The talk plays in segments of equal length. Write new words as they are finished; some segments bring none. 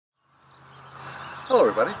Hello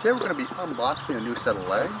everybody, today we're going to be unboxing a new set of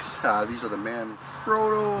legs. These are the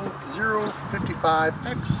Manfrotto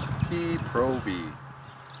 055XPROB.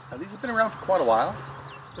 These have been around for quite a while.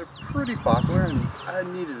 They're pretty popular and I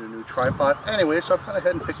needed a new tripod anyway, so I've gone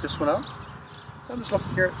ahead and picked this one up. So I'm just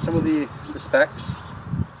looking here at some of the specs.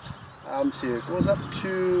 See, it goes up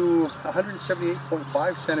to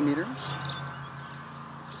 178.5 centimeters.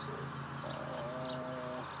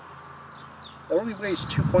 It only weighs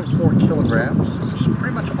 2.4 kilograms, which is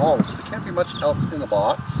pretty much all, so there can't be much else in the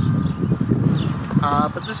box.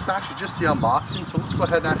 But this is actually just the unboxing, so let's go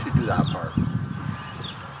ahead and actually do that part.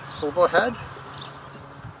 So we'll go ahead,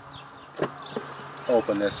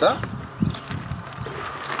 open this up.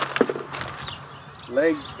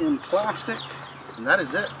 Legs in plastic, and that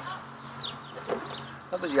is it.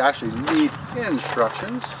 Not that you actually need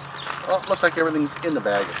instructions. Well, it looks like everything's in the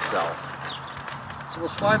bag itself. So we'll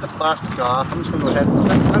slide the plastic off. I'm just going to go ahead and put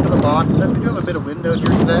that under the box. As we do have a bit of wind out here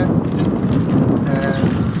today, and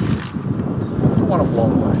don't want to blow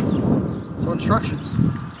away. So instructions.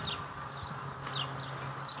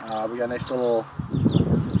 We got a nice little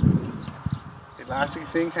elastic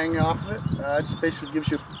thing hanging off of it. It just basically gives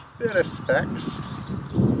you a bit of specs.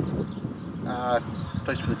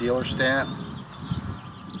 Place for the dealer stamp.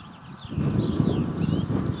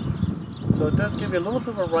 So it does give you a little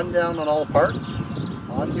bit of a rundown on all the parts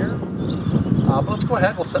on here. But let's go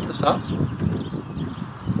ahead, we'll set this up.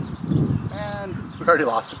 And we've already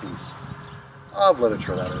lost a piece of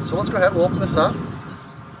literature, that is. So let's go ahead, we'll open this up.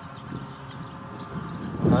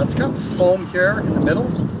 It's got foam here in the middle.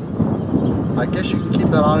 I guess you can keep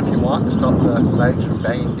that on if you want to stop the legs from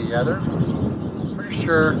banging together. Pretty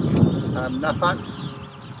sure I'm not.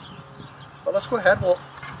 But let's go ahead, we'll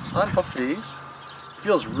unhook these.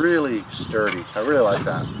 Feels really sturdy. I really like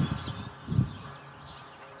that.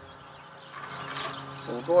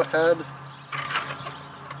 So we'll go ahead,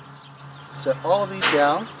 set all of these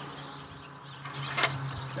down.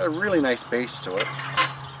 Got a really nice base to it.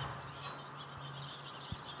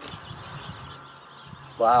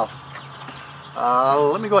 Wow.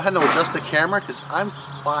 Let me go ahead and adjust the camera because I'm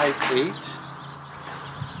 5'8".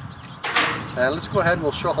 And let's go ahead and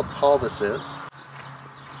we'll show how tall this is.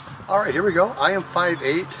 Alright, here we go. I am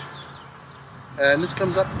 5'8", and this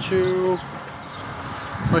comes up to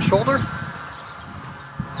my shoulder.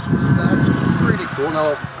 So that's pretty cool.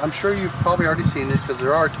 Now, I'm sure you've probably already seen this because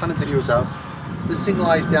there are a ton of videos out. This thing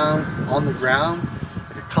lies down on the ground,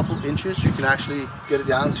 like a couple inches. You can actually get it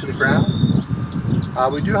down to the ground.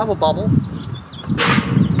 We do have a bubble.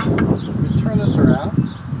 Turn this around.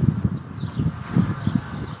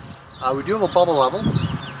 We do have a bubble level.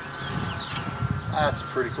 That's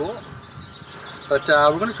pretty cool. But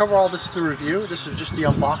we're going to cover all this in the review. This is just the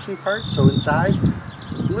unboxing part. So inside, a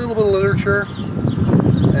little bit of literature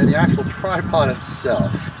and the actual tripod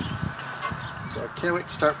itself. So I can't wait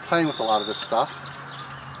to start playing with a lot of this stuff.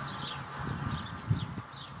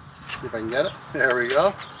 See if I can get it. There we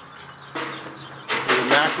go. The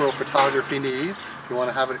macro photography needs. If you want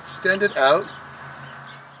to have it extended out,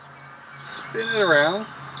 spin it around.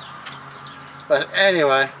 But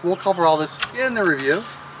anyway, we'll cover all this in the review.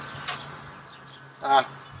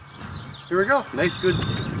 Here we go. Nice, good,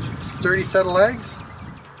 sturdy set of legs.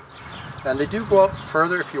 And they do go out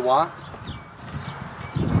further if you want.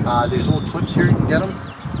 There's little clips here, you can get them.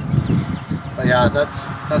 But yeah, that's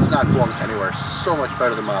not going anywhere. So much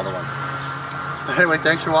better than my other one. But anyway,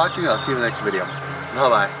 thanks for watching. I'll see you in the next video.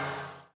 Bye-bye.